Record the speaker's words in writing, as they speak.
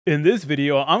In this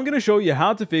video, I'm going to show you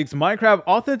how to fix Minecraft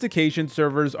authentication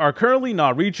servers are currently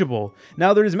not reachable.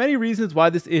 Now, there's many reasons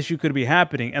why this issue could be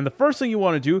happening, and the first thing you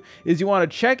want to do is you want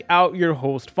to check out your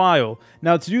host file.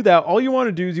 Now, to do that, all you want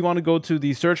to do is you want to go to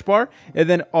the search bar, and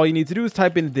then all you need to do is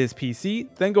type in this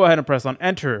PC, then go ahead and press on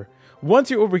enter.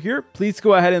 Once you're over here, please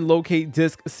go ahead and locate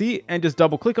disk C and just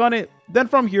double click on it. Then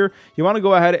from here, you want to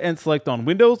go ahead and select on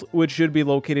Windows, which should be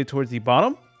located towards the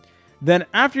bottom. Then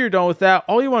after you're done with that,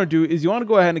 all you want to do is you want to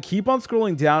go ahead and keep on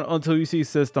scrolling down until you see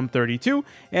System 32.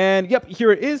 And yep,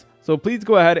 here it is. So please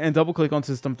go ahead and double click on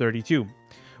System 32.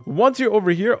 Once you're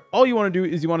over here, all you want to do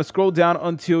is you want to scroll down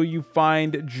until you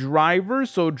find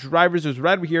drivers. So drivers is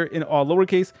right over here in all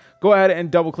lowercase. Go ahead and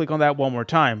double click on that one more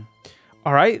time.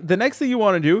 All right, the next thing you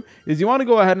want to do is you want to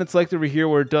go ahead and select over here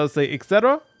where it does say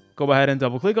etc. Go ahead and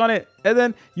double click on it, and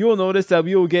then you will notice that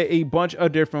we will get a bunch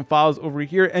of different files over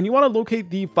here, and you want to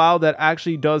locate the file that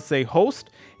actually does say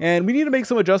host. And we need to make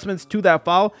some adjustments to that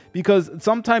file because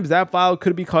sometimes that file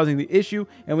could be causing the issue,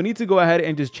 and we need to go ahead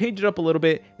and just change it up a little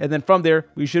bit, and then from there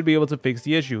we should be able to fix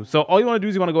the issue. So all you want to do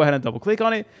is you want to go ahead and double click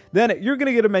on it. Then you're going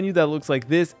to get a menu that looks like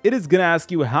this. It is going to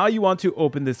ask you how you want to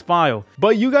open this file,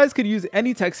 but you guys could use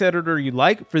any text editor you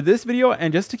like for this video.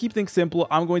 And just to keep things simple,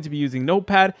 I'm going to be using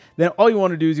Notepad. Then all you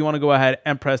want to do is you want to go ahead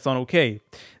and press on OK.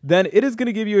 Then it is going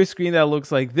to give you a screen that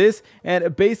looks like this.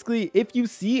 And basically, if you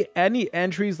see any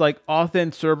entries like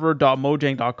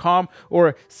authentserver.mojang.com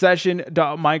or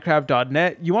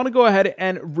session.minecraft.net, you want to go ahead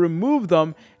and remove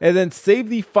them and then save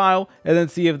the file and then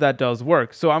see if that does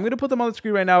work. So I'm going to put them on the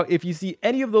screen right now. If you see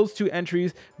any of those two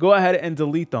entries, go ahead and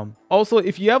delete them. Also,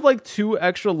 if you have like two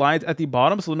extra lines at the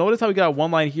bottom, so notice how we got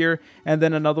one line here and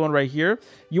then another one right here,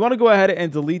 you want to go ahead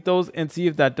and delete those and see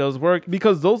if that does work,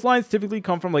 because those lines typically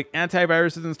come from like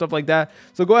antiviruses and stuff like that.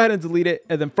 So go ahead and delete it,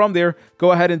 and then from there,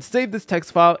 go ahead and save this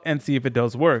text file and see if it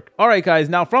does work. All right, guys,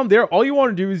 now from there, all you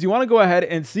want to do is you want to go ahead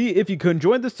and see if you can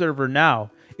join the server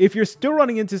now. If you're still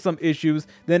running into some issues,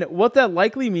 then what that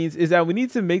likely means is that we need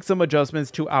to make some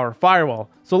adjustments to our firewall.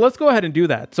 So let's go ahead and do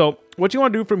that. So what you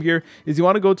want to do from here is you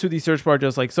want to go to the search bar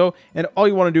just like so. And all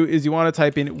you want to do is you want to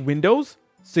type in Windows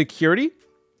Security.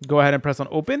 Go ahead and press on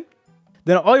open.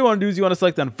 Then all you want to do is you want to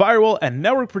select on firewall and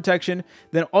network protection.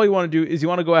 Then all you want to do is you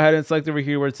want to go ahead and select over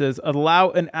here where it says allow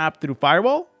an app through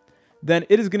firewall. Then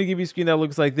it is going to give you a screen that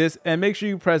looks like this, and make sure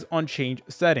you press on change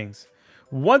settings.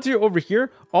 Once you're over here,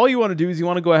 all you want to do is you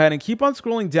want to go ahead and keep on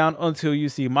scrolling down until you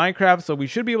see Minecraft. So we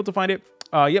should be able to find it.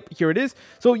 Yep, here it is.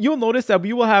 So you'll notice that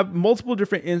we will have multiple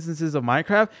different instances of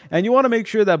Minecraft, and you want to make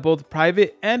sure that both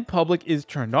private and public is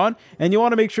turned on, and you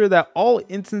want to make sure that all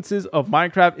instances of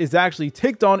Minecraft is actually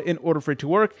ticked on in order for it to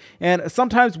work. And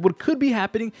sometimes what could be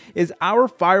happening is our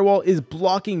firewall is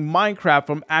blocking Minecraft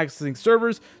from accessing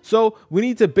servers. So we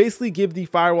need to basically give the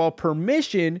firewall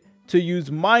permission to use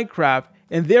Minecraft,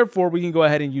 and therefore we can go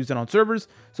ahead and use it on servers.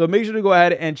 So make sure to go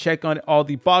ahead and check on all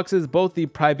the boxes, both the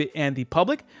private and the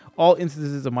public, all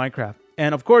instances of Minecraft.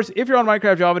 And of course, if you're on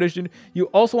Minecraft Java Edition, you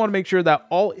also want to make sure that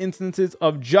all instances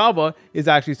of Java is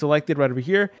actually selected right over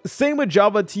here. Same with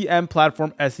Java TM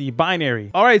Platform SE binary.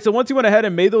 All right, so once you went ahead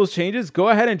and made those changes, go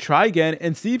ahead and try again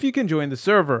and see if you can join the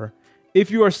server. If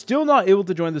you are still not able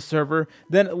to join the server,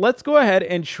 then let's go ahead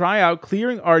and try out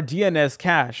clearing our DNS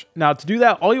cache. Now, to do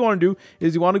that, all you want to do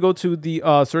is you want to go to the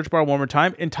search bar one more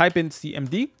time and type in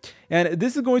CMD, and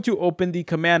this is going to open the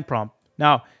command prompt.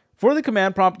 Now, for the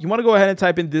command prompt, you want to go ahead and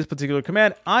type in this particular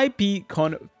command,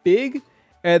 ipconfig,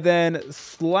 and then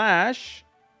slash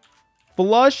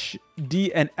flush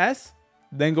DNS.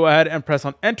 Then go ahead and press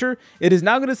on enter. It is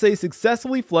now going to say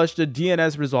successfully flushed the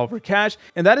DNS resolver cache,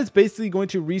 and that is basically going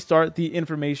to restart the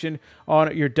information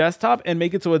on your desktop and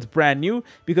make it so it's brand new,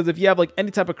 because if you have like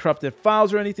any type of corrupted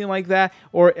files or anything like that,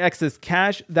 or excess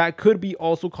cache, that could be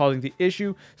also causing the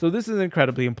issue. So this is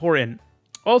incredibly important.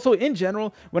 Also, in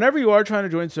general, whenever you are trying to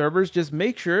join servers, just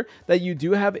make sure that you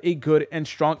do have a good and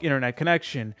strong internet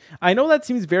connection. I know that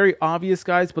seems very obvious,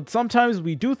 guys, but sometimes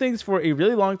we do things for a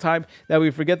really long time that we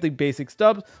forget the basic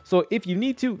stuff. So if you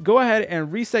need to, go ahead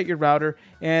and reset your router.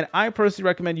 And I personally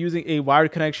recommend using a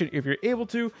wired connection if you're able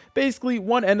to. Basically,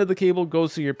 one end of the cable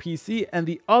goes to your PC and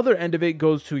the other end of it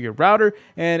goes to your router.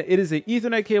 And it is an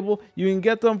Ethernet cable. You can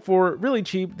get them for really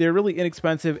cheap. They're really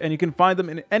inexpensive, and you can find them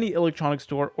in any electronics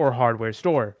store or hardware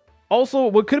store. Also,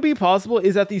 what could be possible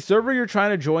is that the server you're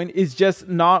trying to join is just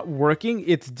not working.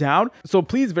 It's down. So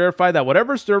please verify that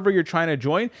whatever server you're trying to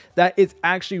join, that it's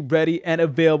actually ready and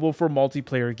available for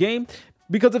multiplayer game.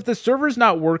 Because if the server is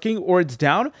not working or it's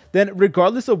down, then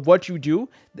regardless of what you do,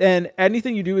 then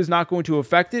anything you do is not going to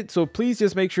affect it. So please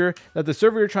just make sure that the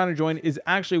server you're trying to join is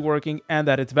actually working and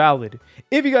that it's valid.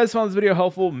 If you guys found this video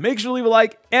helpful, make sure to leave a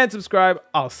like and subscribe.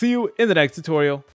 I'll see you in the next tutorial.